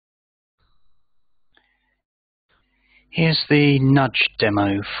Here's the nudge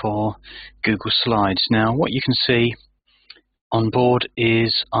demo for Google Slides. Now what you can see on board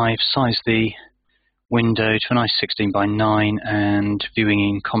is I've sized the window to a nice 16 by 9 and viewing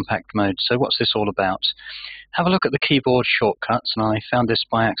in compact mode. So what's this all about? Have a look at the keyboard shortcuts, and I found this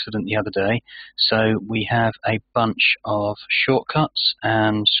by accident the other day. So we have a bunch of shortcuts,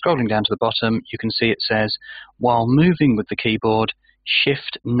 and scrolling down to the bottom you can see it says, while moving with the keyboard,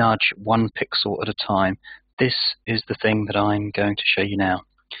 shift nudge 1 pixel at a time. This is the thing that I'm going to show you now.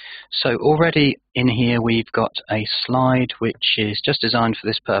 So already in here we've got a slide which is just designed for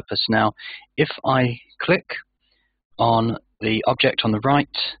this purpose. Now if I click on the object on the right,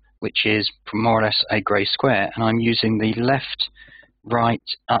 which is more or less a grey square, and I'm using the left, right,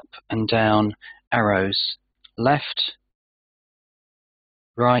 up and down arrows, left,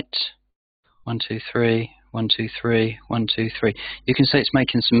 right, 1, 2, 3, 1, 2, 3, 1, 2, 3. You can see it's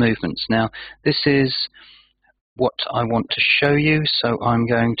making some movements. Now this is what I want to show you, so I'm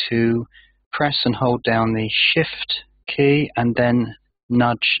going to press and hold down the shift key and then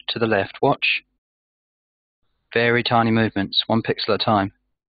nudge to the left. Watch. Very tiny movements, 1 pixel at a time.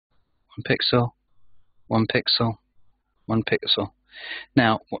 1 pixel, 1 pixel, 1 pixel.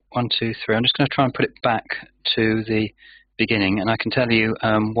 Now 1, 2, 3. I'm just going to try and put it back to the beginning, and I can tell you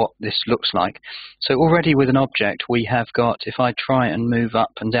what this looks like. So already with an object we have got, if I try and move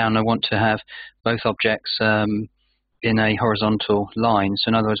up and down, I want to have both objects in a horizontal line. So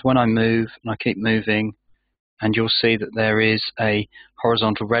in other words, when I move and I keep moving, and you'll see that there is a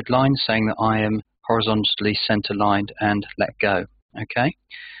horizontal red line saying that I am horizontally center lined and let go. Okay,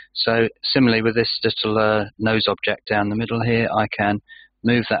 so similarly with this little nose object down the middle here, I can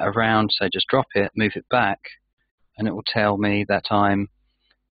move that around, so just drop it, move it back, and it will tell me that I'm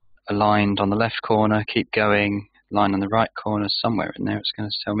aligned on the left corner, keep going, line on the right corner, somewhere in there it's going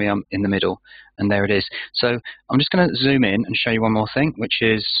to tell me I'm in the middle, and there it is. So I'm just going to zoom in and show you one more thing, which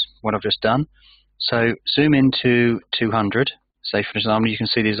is what I've just done. So zoom into 200, say for example, you can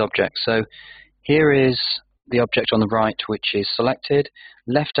see these objects. So here is the object on the right which is selected,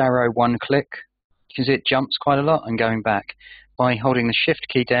 left arrow 1 click, you can see it jumps quite a lot and going back. By holding the shift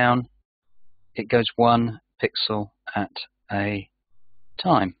key down, it goes 1 pixel at a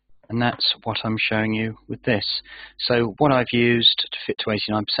time, and that's what I'm showing you with this. So what I've used to fit to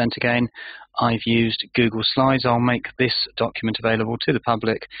 89% again, I've used Google Slides. I'll make this document available to the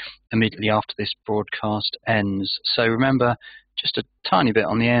public immediately after this broadcast ends. So remember, just a tiny bit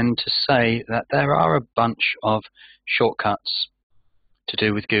on the end to say that there are a bunch of shortcuts to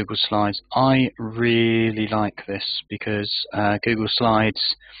do with Google Slides. I really like this because Google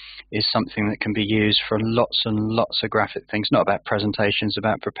Slides is something that can be used for lots and lots of graphic things, not about presentations,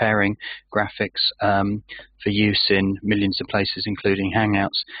 about preparing graphics for use in millions of places, including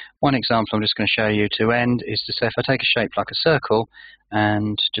Hangouts. One example I'm just going to show you to end is to say if I take a shape like a circle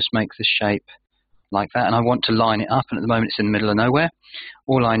and just make this shape like that, and I want to line it up, and at the moment it's in the middle of nowhere,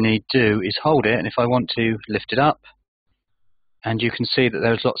 all I need to do is hold it, and if I want to lift it up, and you can see that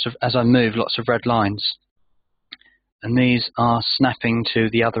there's lots of, as I move, lots of red lines. And these are snapping to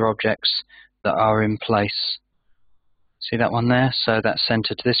the other objects that are in place. See that one there? So that's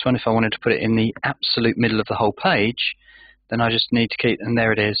centered to this one. If I wanted to put it in the absolute middle of the whole page, then I just need to keep, and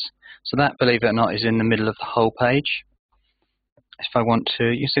there it is. So that, believe it or not, is in the middle of the whole page. If I want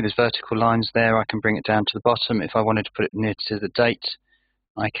to, you see there's vertical lines there, I can bring it down to the bottom. If I wanted to put it near to the date,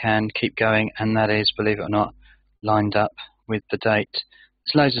 I can keep going, and that is, believe it or not, lined up with the date.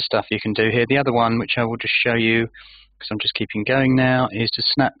 There's loads of stuff you can do here. The other one, which I will just show you, because I'm just keeping going now, is to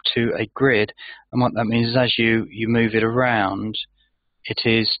snap to a grid. And what that means is as you move it around, it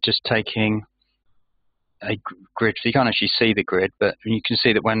is just taking a grid. So you can't actually see the grid, but you can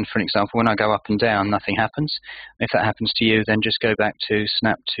see that when, for example, when I go up and down, nothing happens. If that happens to you, then just go back to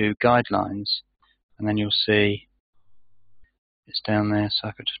snap to guidelines, and then you'll see it's down there. So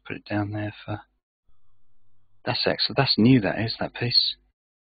I could just put it down there for... That's excellent. That's new, that is, that piece.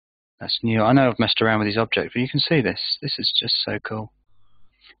 That's new. I know I've messed around with these objects, but you can see this. This is just so cool.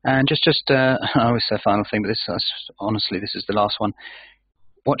 And I always say final thing, but honestly, this is the last one.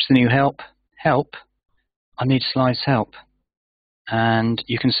 Watch the new help. Help. I need slides help. And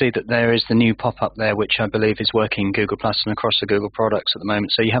you can see that there is the new pop-up there, which I believe is working in Google Plus and across the Google products at the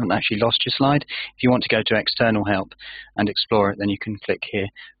moment. So you haven't actually lost your slide. If you want to go to external help and explore it, then you can click here.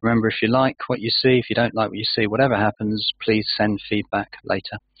 Remember, if you like what you see, if you don't like what you see, whatever happens, please send feedback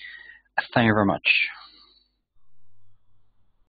later. Thank you very much.